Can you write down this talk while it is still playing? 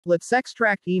Let's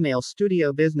extract email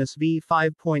studio business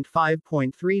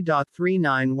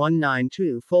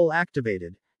v5.5.3.39192 full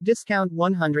activated. Discount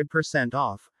 100%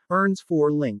 off.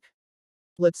 earnz4link.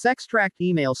 Let's extract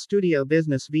email studio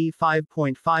business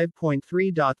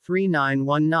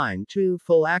v5.5.3.39192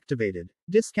 full activated.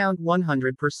 Discount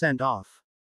 100% off.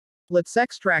 Let's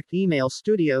extract email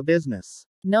studio business.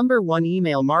 Number 1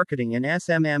 email marketing and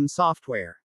SMM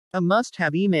software. A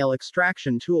must-have email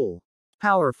extraction tool.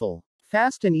 Powerful,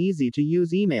 fast and easy to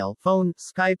use email, phone,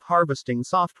 Skype harvesting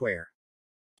software.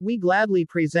 We gladly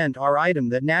present our item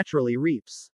that naturally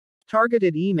reaps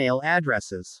targeted email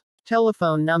addresses,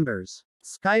 telephone numbers,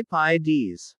 Skype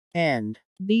IDs, and,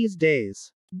 these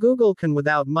days, Google can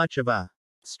without much of a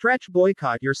stretch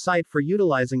boycott your site for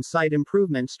utilizing site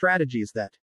improvement strategies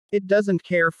that it doesn't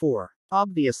care for.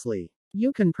 Obviously,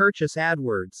 you can purchase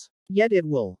AdWords, yet it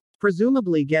will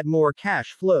presumably get more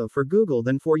cash flow for Google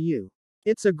than for you.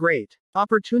 It's a great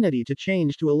opportunity to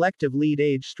change to elective lead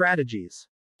age strategies.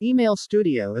 Email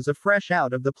Studio is a fresh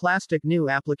out of the plastic new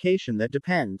application that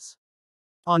depends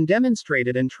on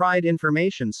demonstrated and tried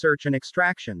information search and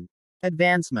extraction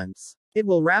advancements. It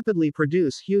will rapidly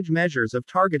produce huge measures of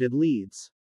targeted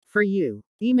leads. For you,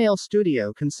 Email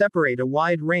Studio can separate a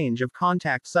wide range of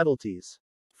contact subtleties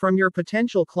from your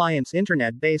potential client's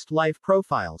internet-based life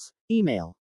profiles,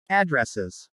 email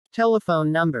addresses,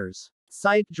 telephone numbers,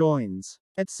 site joins,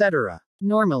 etc.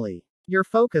 Normally, you're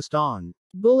focused on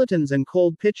bulletins and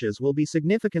cold pitches will be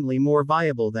significantly more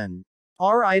viable than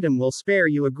our item will spare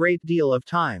you a great deal of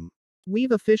time.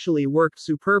 We've officially worked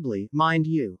superbly, mind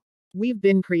you. We've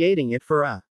been creating it for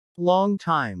a long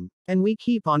time, and we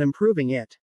keep on improving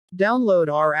it.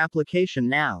 Download our application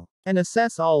now and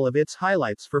assess all of its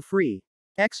highlights for free.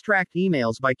 Extract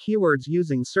emails by keywords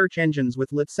using search engines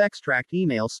with Let's Extract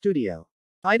Email Studio.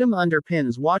 Item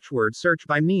underpins watchword search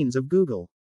by means of Google,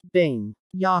 Bing,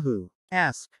 Yahoo,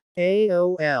 Ask,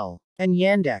 AOL, and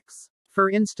Yandex. For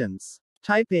instance,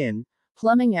 type in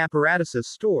plumbing apparatuses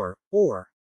store or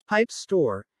pipes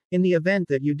store in the event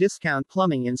that you discount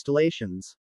plumbing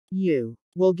installations. You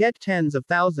will get tens of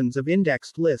thousands of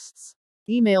indexed lists.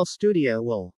 Email Studio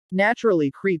will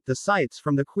naturally creep the sites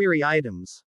from the query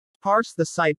items, parse the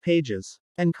site pages,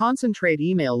 and concentrate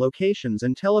email locations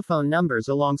and telephone numbers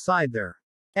alongside their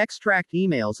extract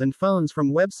emails and phones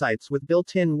from websites with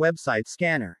built-in website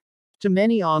scanner. To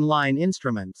many online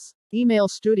instruments, Email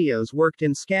Studio's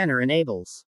worked-in scanner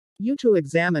enables you to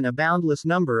examine a boundless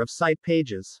number of site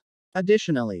pages.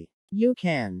 Additionally, you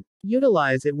can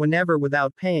utilize it whenever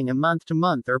without paying a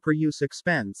month-to-month or per-use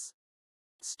expense.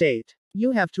 State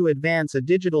you have to advance a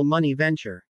digital money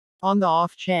venture. On the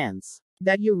off chance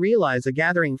that you realize a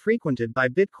gathering frequented by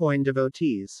Bitcoin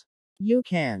devotees, you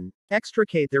can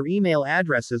extricate their email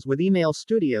addresses with Email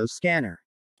Studio's scanner,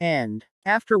 and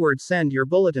afterward send your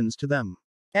bulletins to them.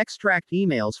 Extract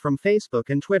emails from Facebook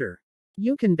and Twitter.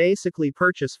 You can basically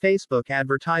purchase Facebook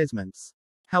advertisements.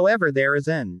 However, there is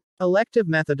an elective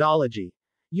methodology.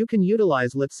 You can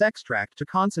utilize Let's Extract to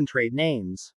concentrate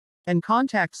names and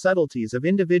contact subtleties of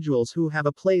individuals who have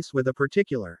a place with a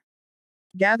particular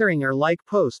gathering or like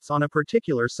posts on a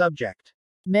particular subject.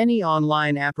 Many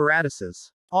online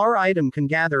apparatuses. Our item can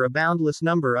gather a boundless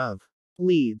number of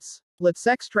leads. Let's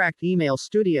Extract Email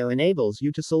Studio enables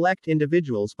you to select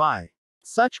individuals by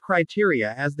such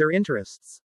criteria as their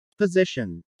interests,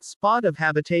 position, spot of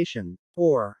habitation,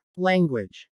 or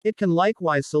language. It can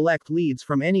likewise select leads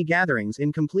from any gatherings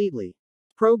in completely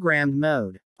programmed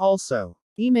mode. Also,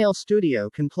 Email Studio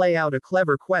can play out a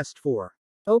clever quest for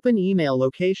open email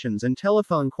locations and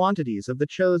telephone quantities of the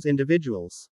chose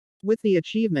individuals, with the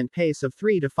achievement pace of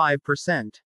 3 to 5%.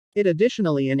 It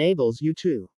additionally enables you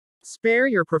to spare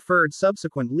your preferred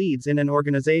subsequent leads in an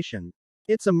organization.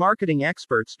 It's a marketing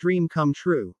expert's dream come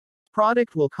true.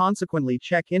 Product will consequently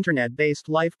check internet-based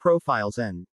life profiles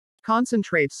and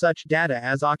concentrate such data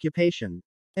as occupation,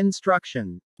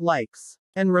 instruction, likes,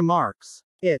 and remarks.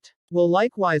 It will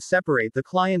likewise separate the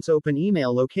client's open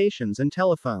email locations and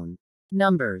telephone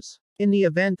numbers. In the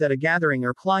event that a gathering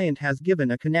or client has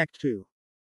given a connect to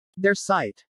their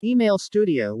site, Email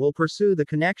Studio will pursue the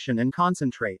connection and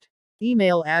concentrate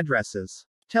email addresses,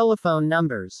 telephone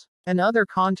numbers, and other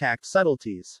contact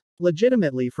subtleties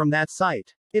legitimately from that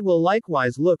site. It will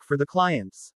likewise look for the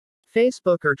client's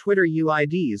Facebook or Twitter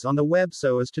UIDs on the web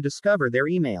so as to discover their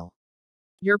email.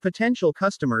 Your potential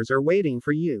customers are waiting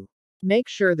for you. Make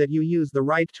sure that you use the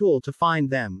right tool to find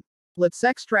them. Let's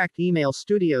Extract Email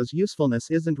Studio's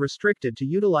usefulness isn't restricted to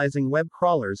utilizing web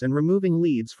crawlers and removing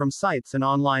leads from sites and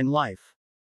online life.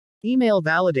 Email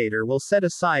Validator will set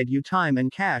aside you time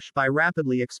and cash by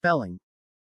rapidly expelling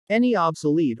any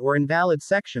obsolete or invalid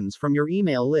sections from your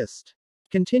email list.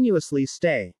 Continuously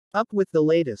stay up with the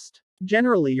latest.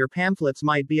 Generally, your pamphlets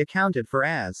might be accounted for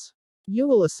as. You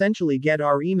will essentially get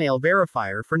our email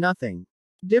verifier for nothing.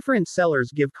 Different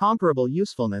sellers give comparable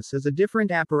usefulness as a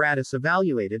different apparatus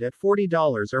evaluated at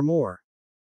 $40 or more.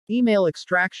 Email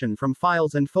extraction from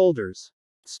files and folders.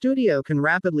 Studio can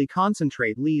rapidly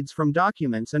concentrate leads from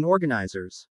documents and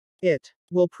organizers. It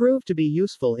will prove to be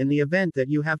useful in the event that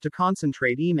you have to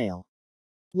concentrate email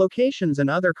locations and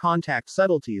other contact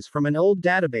subtleties from an old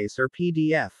database or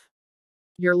PDF.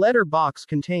 Your letter box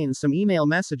contains some email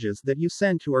messages that you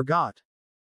sent to or got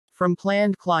from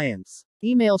planned clients.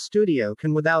 Email Studio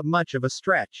can, without much of a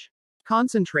stretch,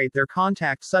 concentrate their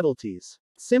contact subtleties.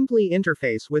 Simply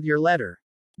interface with your letter.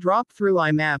 Drop through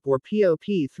IMAP or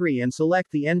POP3 and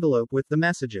select the envelope with the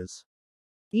messages.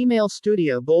 Email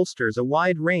Studio bolsters a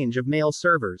wide range of mail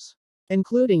servers,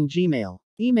 including Gmail,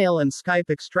 email, and Skype.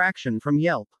 Extraction from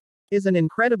Yelp is an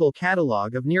incredible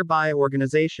catalog of nearby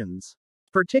organizations,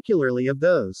 particularly of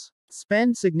those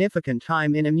spend significant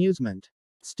time in amusement,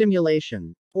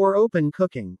 stimulation, or open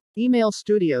cooking. Email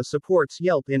Studio supports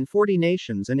Yelp in 40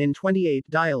 nations and in 28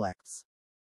 dialects.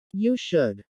 You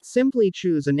should simply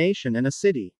choose a nation and a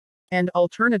city, and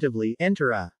alternatively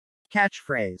enter a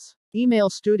catchphrase. Email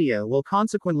Studio will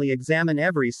consequently examine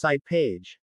every site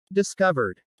page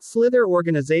discovered, slither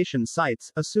organization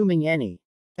sites, assuming any,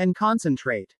 and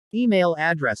concentrate email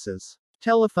addresses,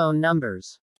 telephone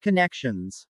numbers,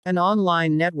 connections, and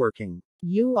online networking.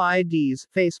 UIDs,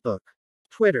 Facebook,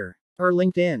 Twitter, or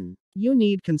LinkedIn. You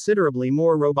need considerably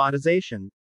more robotization.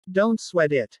 Don't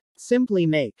sweat it. Simply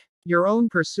make your own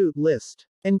pursuit list.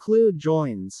 Include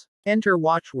joins, enter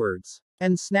watchwords,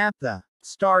 and snap the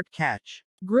start catch.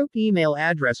 Group email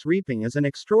address reaping is an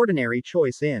extraordinary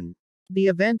choice in the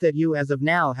event that you as of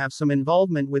now have some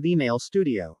involvement with Email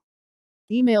Studio.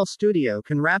 Email Studio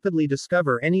can rapidly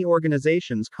discover any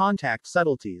organization's contact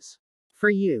subtleties. For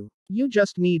you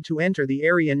just need to enter the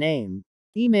area name.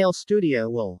 Email Studio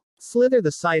will slither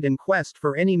the site in quest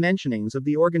for any mentionings of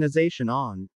the organization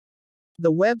on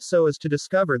the web so as to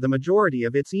discover the majority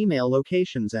of its email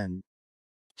locations and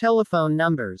telephone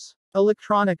numbers.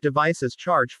 Electronic devices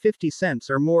charge 50 cents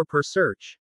or more per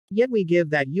search. Yet we give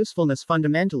that usefulness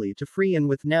fundamentally to free, and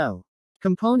with no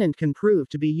component can prove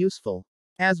to be useful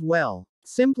as well.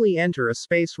 Simply enter a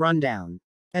space rundown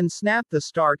and snap the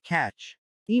start catch.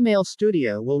 Email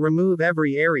Studio will remove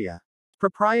every area,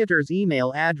 proprietor's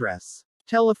email address,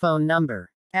 telephone number,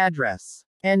 address,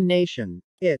 and nation.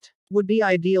 It would be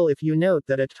ideal if you note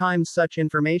that at times such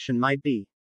information might be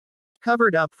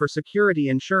covered up for security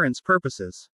insurance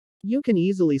purposes. You can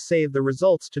easily save the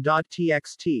results to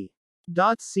 .txt,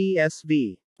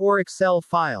 .csv, or Excel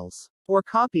files, or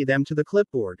copy them to the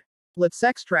clipboard.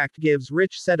 LetsExtract gives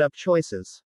rich setup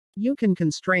choices. You can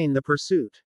constrain the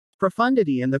pursuit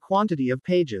profundity and the quantity of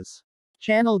pages.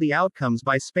 Channel the outcomes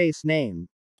by space name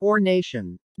or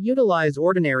nation. Utilize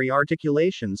ordinary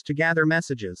articulations to gather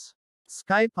messages,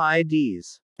 Skype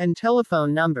IDs, and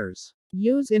telephone numbers.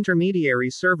 Use intermediary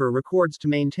server records to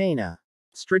maintain a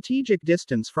strategic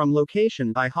distance from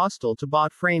location by hostile to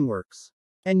bot frameworks.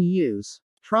 And use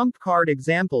trump card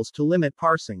examples to limit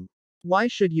parsing. Why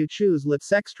should you choose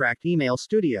LetsExtract Email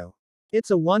Studio? It's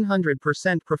a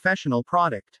 100% professional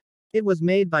product. It was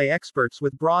made by experts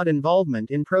with broad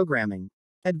involvement in programming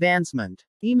advancement.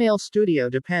 Email Studio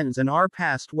depends on our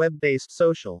past web-based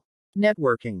social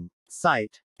networking,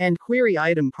 site, and query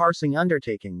item parsing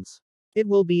undertakings. It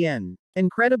will be an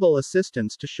incredible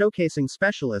assistance to showcasing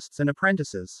specialists and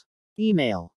apprentices.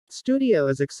 Email Studio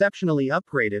is exceptionally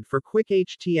upgraded for quick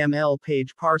HTML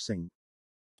page parsing.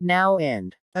 Now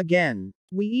and again,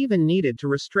 we even needed to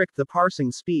restrict the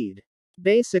parsing speed,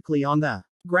 basically on the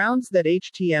grounds that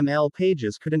HTML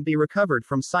pages couldn't be recovered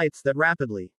from sites that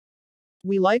rapidly.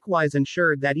 We likewise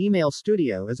ensured that Email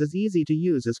Studio is as easy to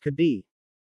use as could be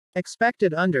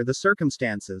expected under the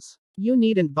circumstances. You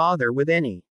needn't bother with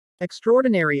any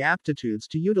extraordinary aptitudes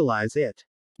to utilize it.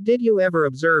 Did you ever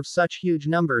observe such huge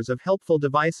numbers of helpful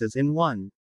devices in one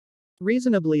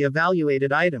reasonably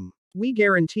evaluated item? We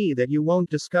guarantee that you won't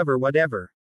discover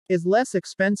whatever is less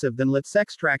expensive than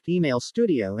LetsExtract Email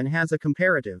Studio and has a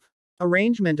comparative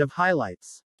arrangement of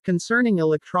highlights concerning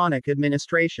electronic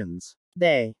administrations.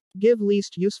 They give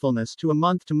least usefulness to a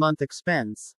month-to-month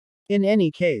expense. In any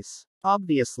case,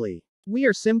 obviously, we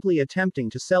are simply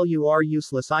attempting to sell you our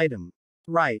useless item.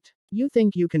 Right. You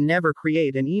think you can never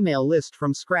create an email list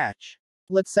from scratch?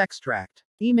 LetsExtract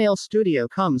Email Studio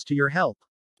comes to your help.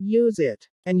 Use it,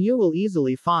 and you will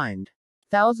easily find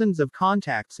thousands of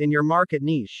contacts in your market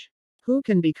niche who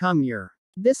can become your.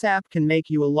 This app can make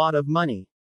you a lot of money.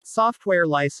 Software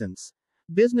license,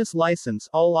 business license,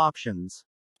 all options.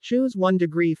 Choose 1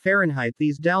 degree Fahrenheit.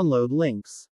 These download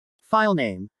links. File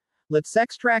name.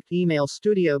 LetsExtract Email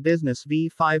Studio Business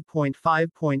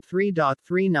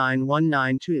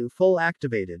v5.5.3.39192 full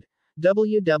activated.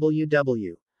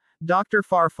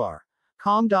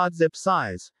 www.drfarfar.com.zip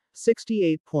size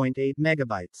 68.8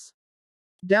 megabytes.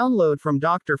 Download from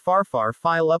Dr. Farfar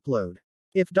file upload.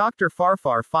 If Dr.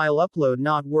 Farfar file upload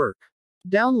not work,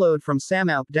 download from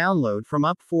SAMUP. Download from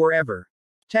up forever.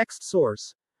 Text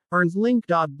source.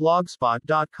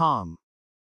 earnz4link.blogspot.com